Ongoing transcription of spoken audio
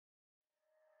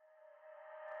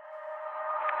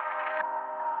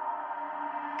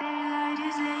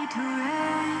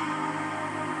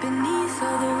beneath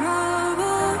all the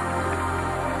rubble,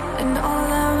 and all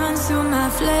that runs through my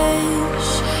flesh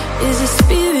is a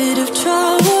spirit of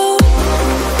trouble.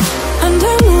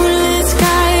 Under moonlit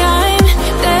sky, I'm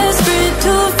desperate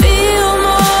to feel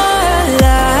more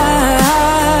alive,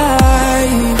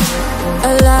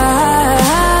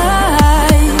 alive.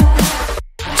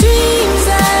 Dreams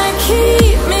that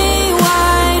keep me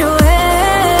wide awake,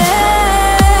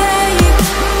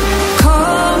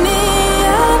 call me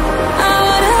up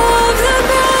out of the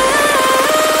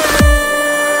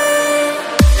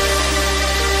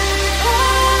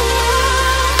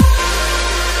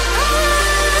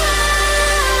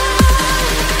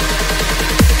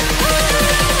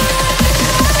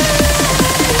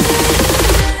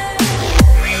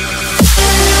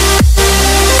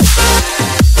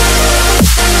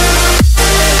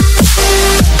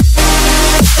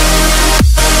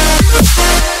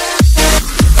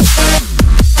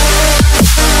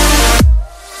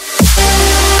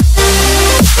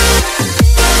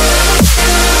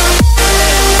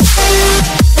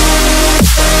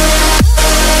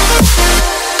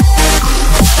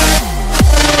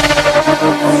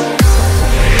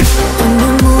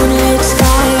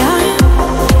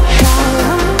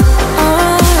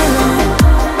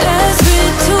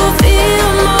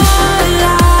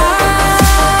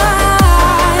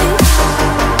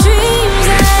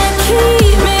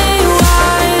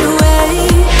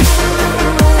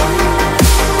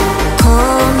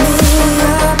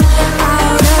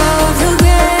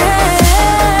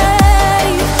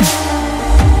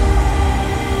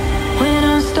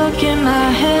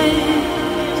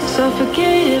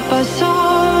suffocated by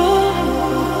sorrow.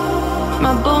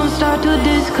 My bones start to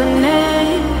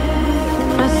disconnect,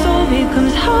 my soul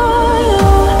becomes hollow.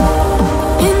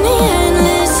 In the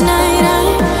endless night, I'm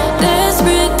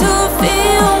desperate to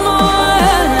feel more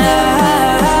alive,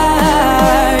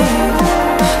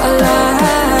 alive.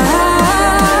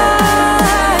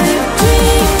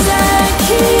 Dreams that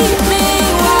keep me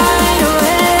wide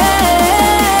awake,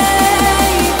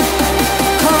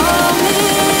 call me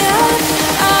up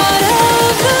out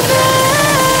of the bed.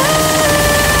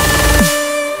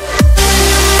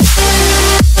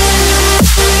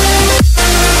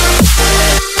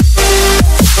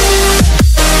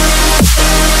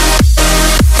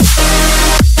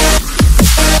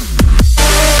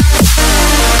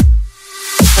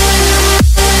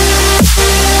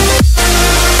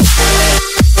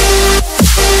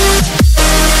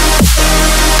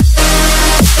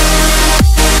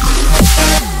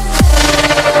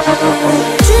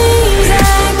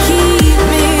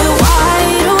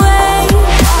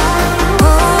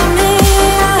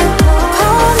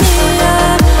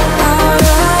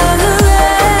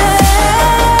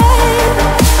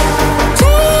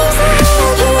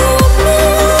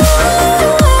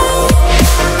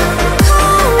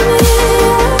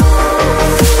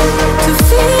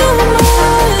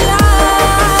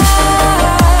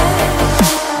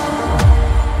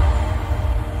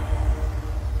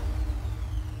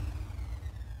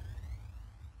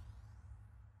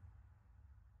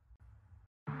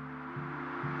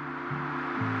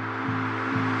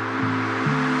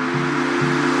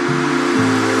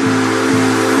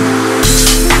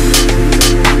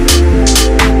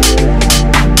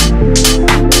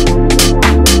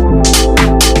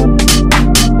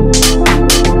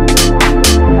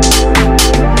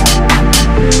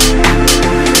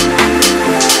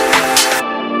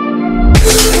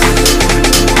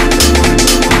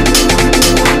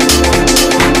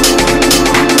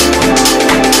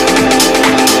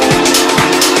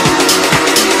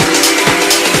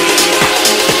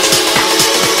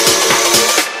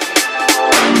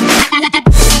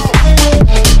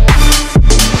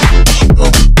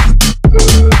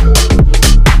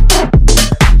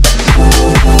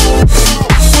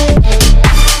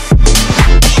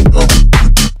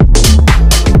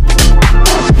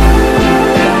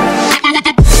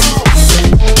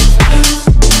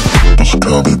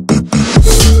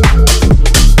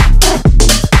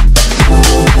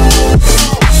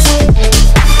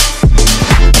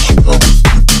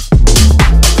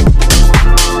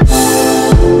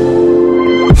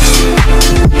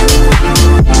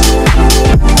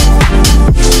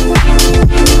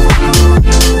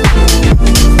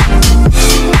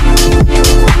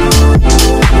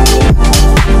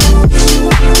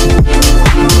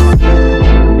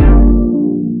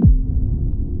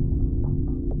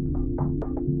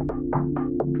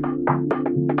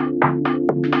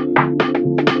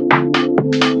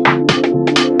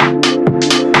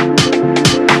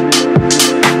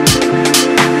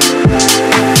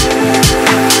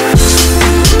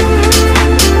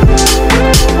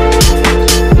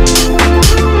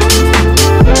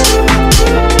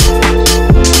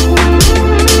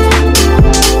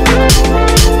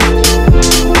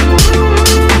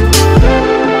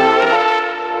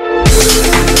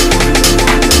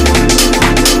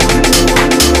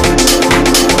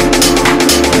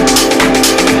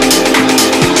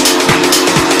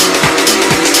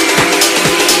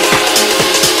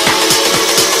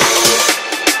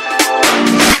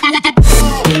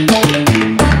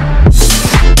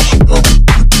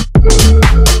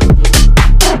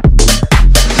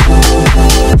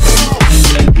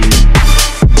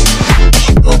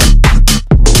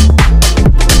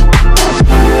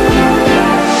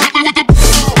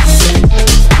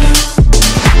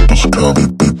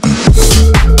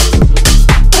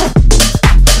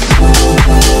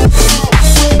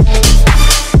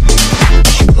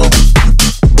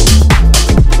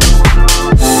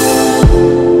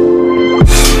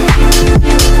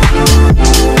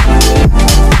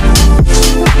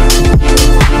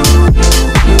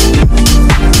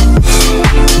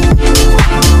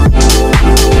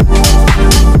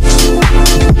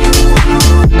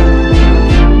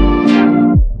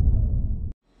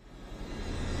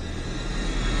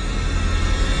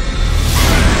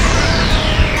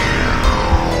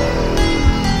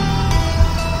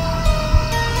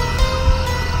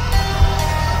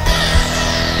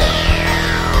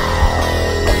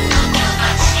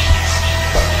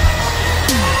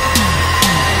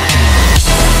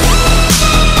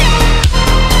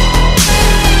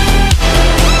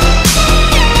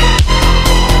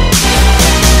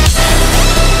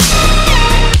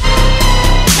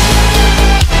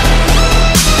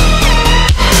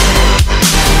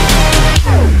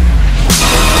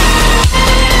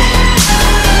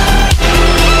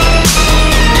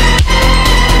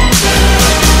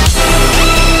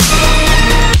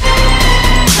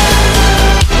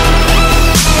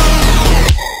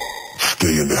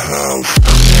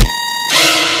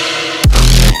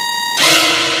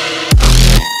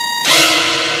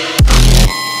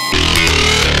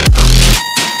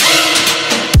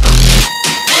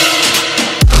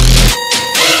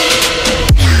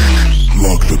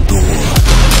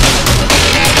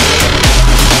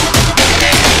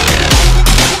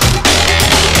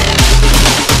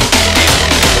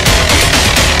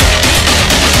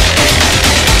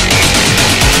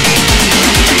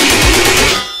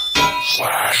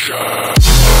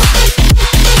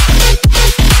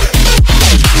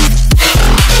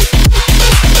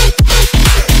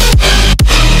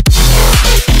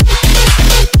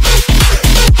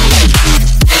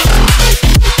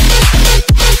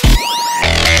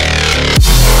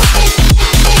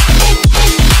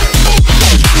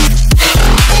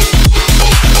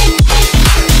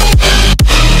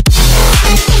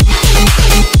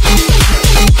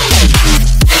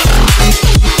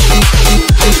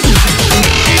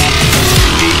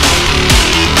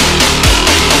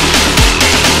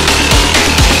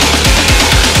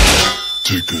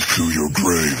 to your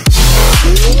grave.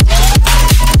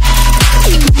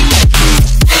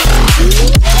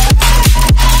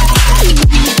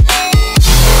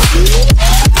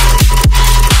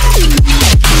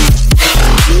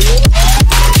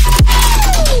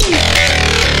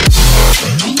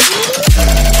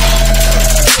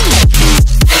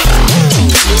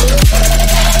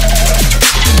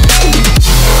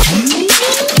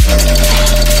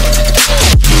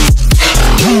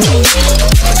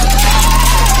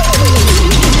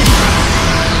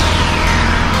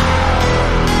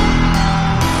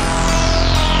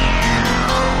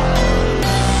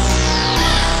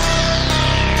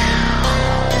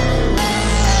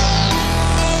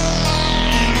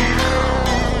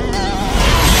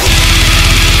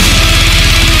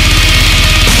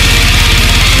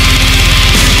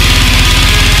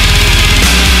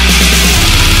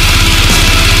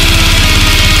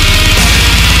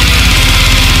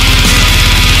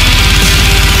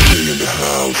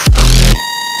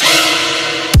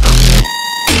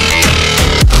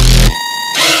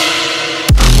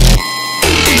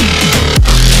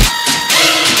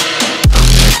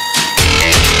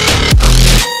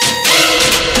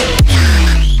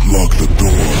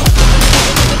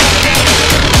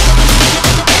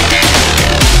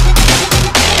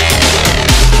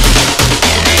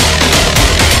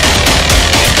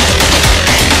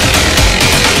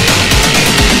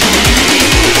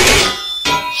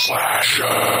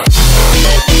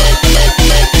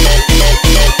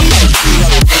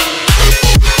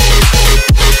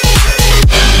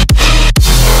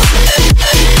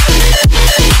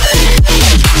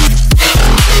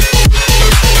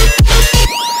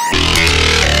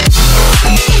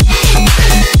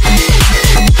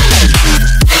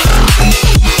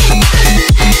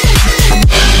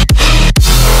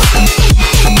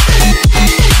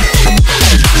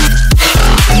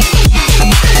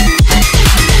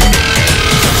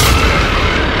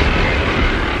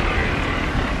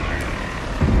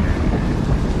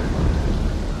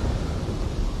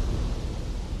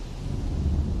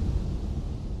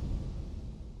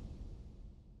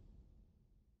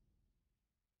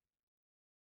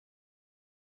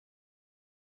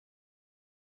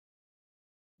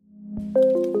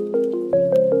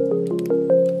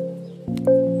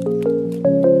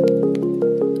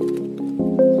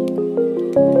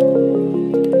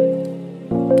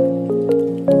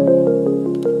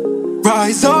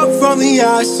 Rise up from the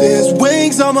ashes,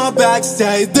 wings on my back,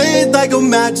 stay lit like a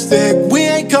matchstick. We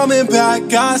ain't coming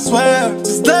back, I swear.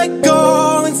 Just let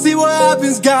go and see what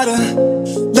happens. Gotta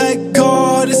let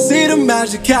go to see the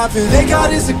magic happen. They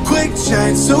got us a quick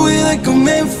change, so we like them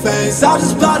in phase. I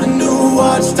just bought a new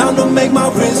watch, time to make my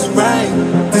wrist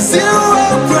ring. The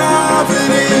zero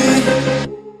gravity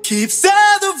keeps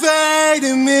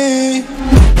elevating me.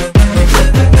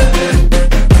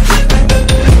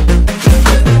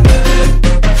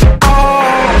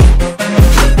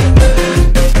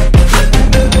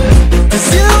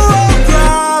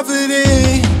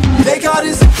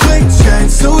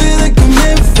 So we like them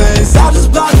in phase. I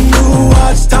just bought a new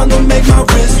watch, time to make my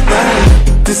wrist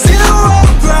ring. The zero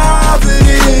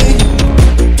gravity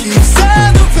keeps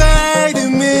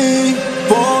elevating me.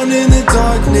 Born in the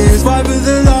darkness, fight for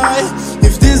the light.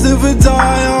 If this ever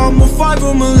die, I'ma fight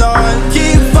for my life.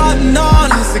 Keep fighting on,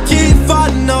 yes, I keep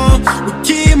fighting on. We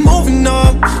keep moving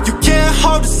up, you can't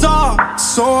hold us up.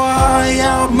 So high,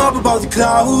 I'm up above the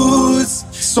clouds.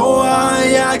 So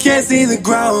high, I can't see the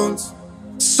ground.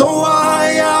 So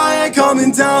I ain't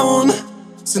coming down.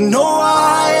 So no,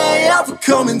 I ain't ever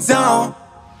coming down.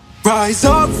 Rise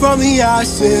up from the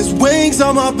ashes, wings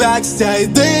on my back, stay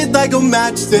lit like a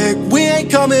matchstick. We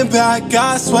ain't coming back,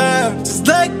 I swear. Just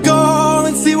let go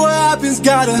and see what happens.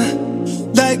 Gotta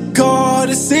let go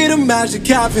to see the magic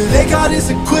happen. They got us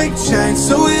a quick change,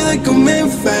 so we like them in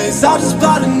phase. I just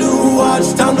bought a new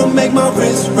watch, time to make my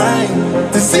wrist ring.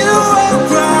 The zero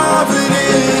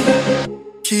gravity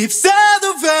keeps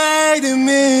elevating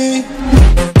me.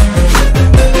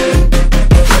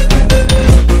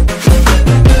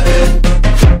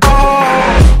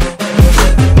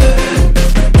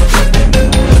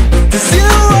 The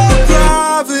zero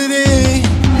gravity,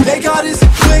 they got us a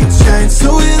quick change,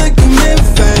 so we like them in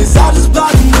phase. I just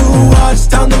bought a new watch,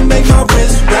 time to make my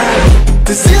wrist ring.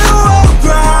 The zero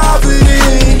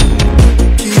gravity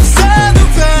keeps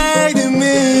elevating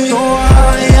me. So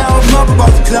high, I'm up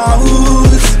above the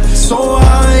clouds. So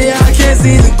high, I can't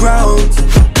see the ground.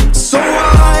 So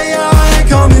high, I ain't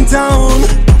coming down.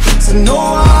 So no,